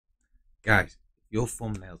Guys, if your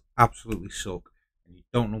thumbnails absolutely suck and you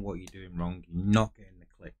don't know what you're doing wrong, you're not getting the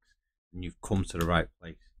clicks, and you've come to the right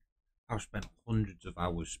place. I've spent hundreds of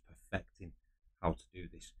hours perfecting how to do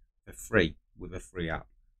this for free with a free app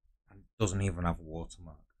and it doesn't even have a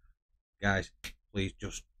watermark. Guys, please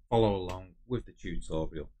just follow along with the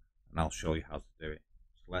tutorial and I'll show you how to do it.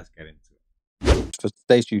 So let's get into it. For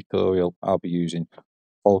today's tutorial, I'll be using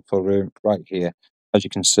Photo Room right here. As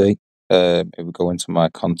you can see, if we go into my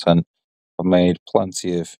content, I've made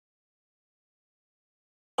plenty of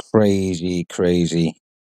crazy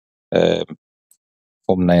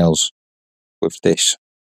thumbnails with this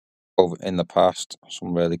over in the past,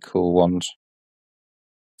 some really cool ones.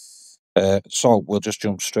 So we'll just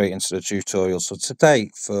jump straight into the tutorial. So today,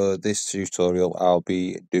 for this tutorial, I'll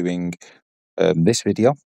be doing this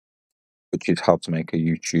video, which is how to make a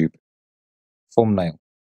YouTube thumbnail.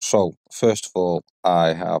 So first of all,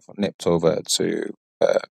 I have nipped over to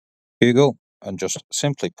Google and just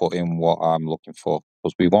simply put in what I'm looking for,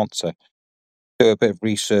 because we want to do a bit of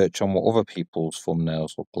research on what other people's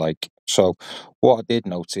thumbnails look like. So what I did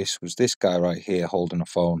notice was this guy right here holding a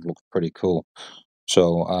phone looked pretty cool.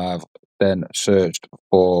 So I've then searched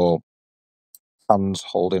for hands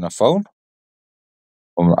holding a phone.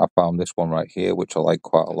 I found this one right here, which I like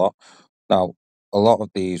quite a lot. Now, a lot of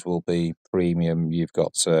these will be premium. You've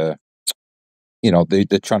got to,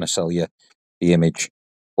 they're trying to sell you the image.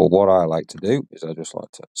 But what I like to do is I just like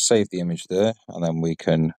to save the image there, and then we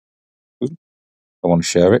can, I want to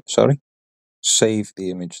share it, sorry. Save the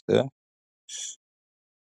image there,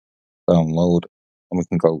 download, and we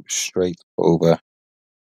can go straight over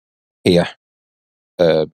here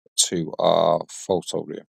to our photo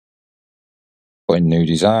room. Put in new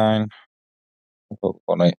design, put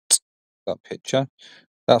on it, that picture.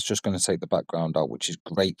 That's just going to take the background out, which is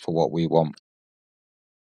great for what we want.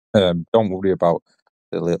 Don't worry about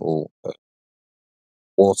the little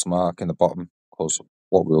watermark in the bottom, because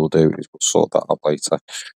what we'll do is we'll sort that out later.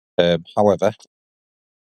 However,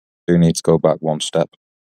 we do need to go back one step,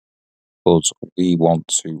 because we want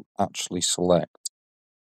to actually select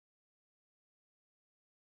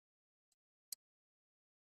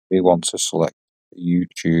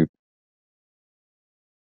YouTube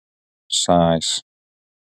size,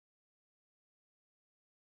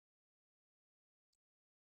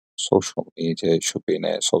 social media, it should be in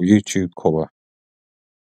it. So YouTube cover,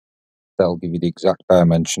 that'll give you the exact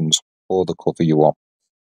dimensions for the cover you want.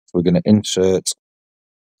 So we're going to insert,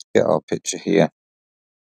 get our picture here,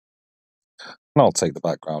 and I'll take the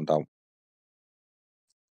background out.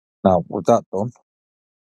 Now with that done,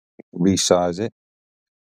 resize it,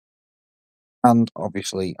 and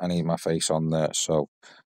obviously I need my face on there, so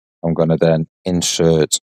I'm going to then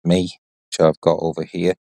insert me, which I've got over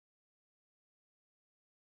here,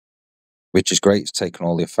 which is great. It's taken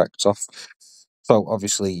all the effects off. So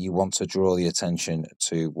obviously you want to draw the attention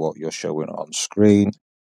to what you're showing on screen,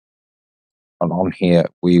 and on here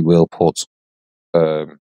we will put a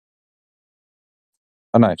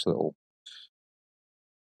nice little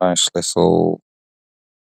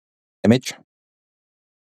image,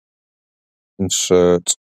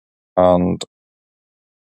 insert, and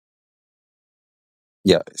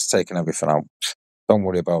yeah, it's taken everything out. Don't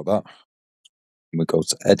worry about that. We go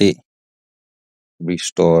to edit,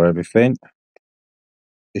 restore everything.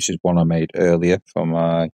 This is one I made earlier for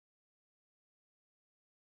my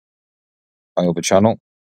other channel.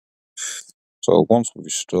 So once we've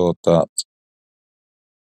restored that,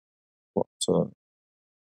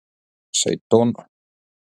 say done,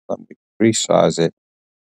 then we resize it.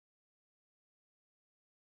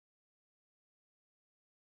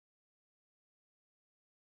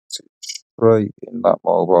 Right in that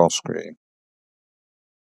mobile screen.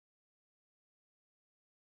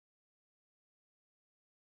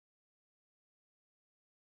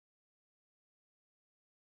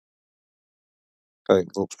 Okay,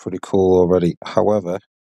 it looks pretty cool already. However,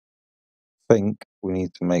 I think we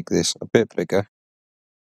need to make this a bit bigger.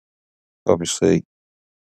 Obviously,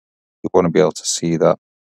 you want to be able to see that on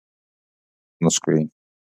the screen.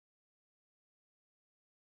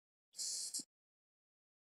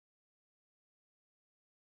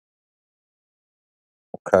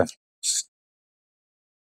 Okay.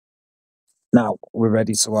 Now we're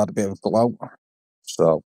ready to add a bit of glow.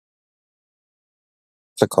 So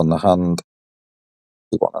click on the hand.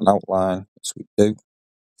 We want an outline, as we do.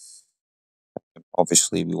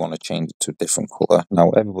 Obviously, we want to change it to a different colour.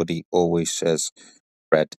 Now, everybody always says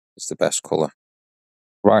red is the best colour.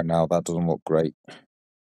 Right now, that doesn't look great. There's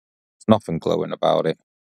nothing glowing about it.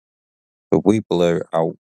 But we blur it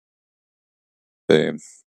out. Boom.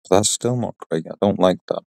 That's still not great. I don't like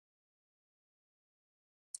that.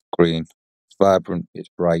 green. It's vibrant, it's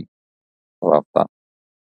bright. I'll have that.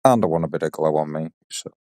 And I want a bit of glow on me.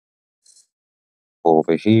 So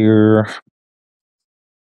over here,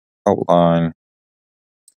 outline.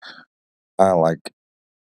 I like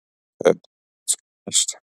it.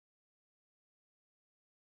 Just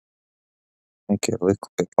make it a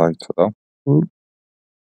little bit lighter though. Whoop.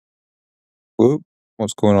 Whoop.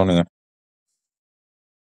 What's going on here?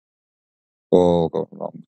 Oh, going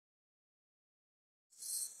wrong.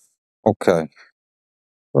 Okay.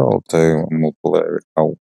 What I'll do, and we'll blur it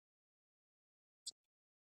out.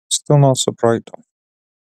 Still not so bright though.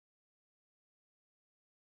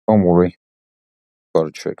 Don't worry. Got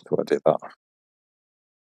a trick to edit that.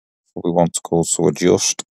 We want to go to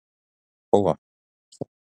adjust color.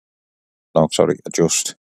 No, sorry,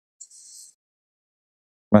 adjust.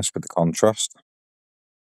 Mess with the contrast.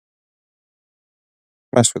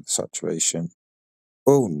 Mess with the saturation.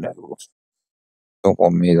 Oh no. Don't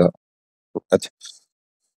want me that red.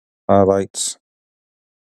 Highlights.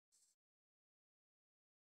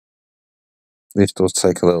 This does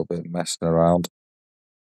take a little bit of messing around.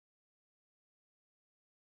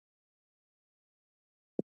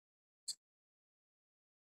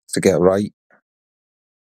 To get right.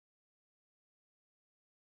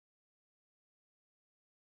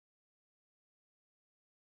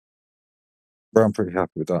 But I'm pretty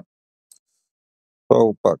happy with that.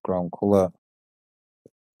 So background color.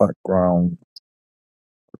 Background.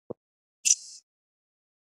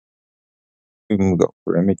 Even we got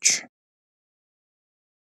for image.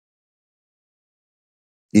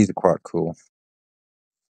 These are quite cool.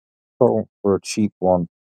 So for a cheap one,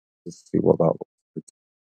 let's see what that looks like.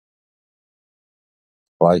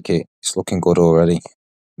 Like it. It's looking good already.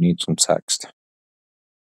 Need some text.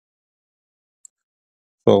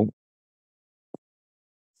 So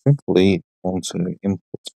simply want to input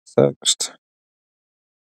text.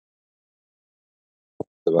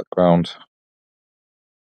 The background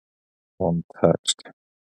on text.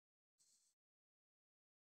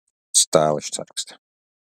 Stylish text.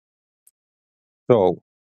 So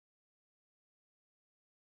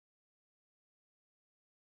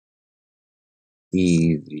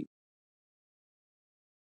easy.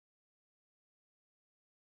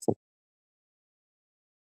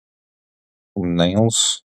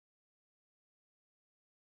 Thumbnails.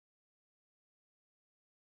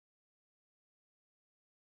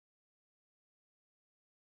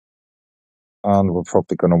 And we're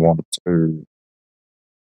probably going to want to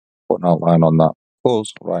put an outline on that,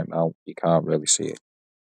 because right now you can't really see it.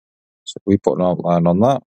 So we put an outline on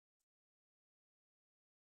that.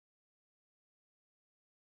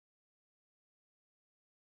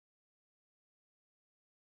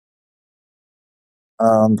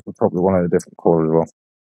 And we probably want it a different colour as well.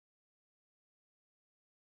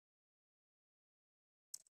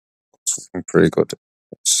 It's looking pretty good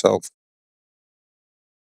itself.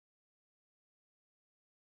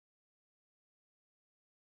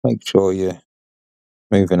 Make sure you're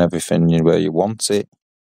moving everything where you want it.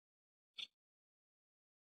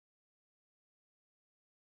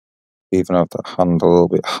 Even have the hand a little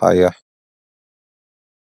bit higher.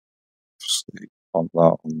 Just on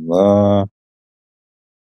that on there.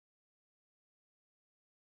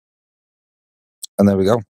 And there we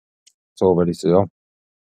go. It's all ready to go.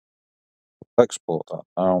 Export that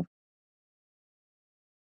now.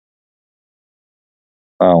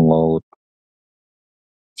 Download.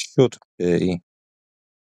 Should be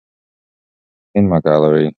in my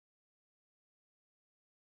gallery.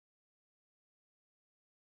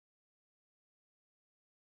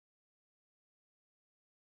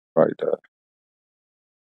 Right there.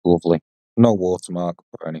 Lovely. No watermark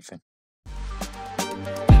or anything.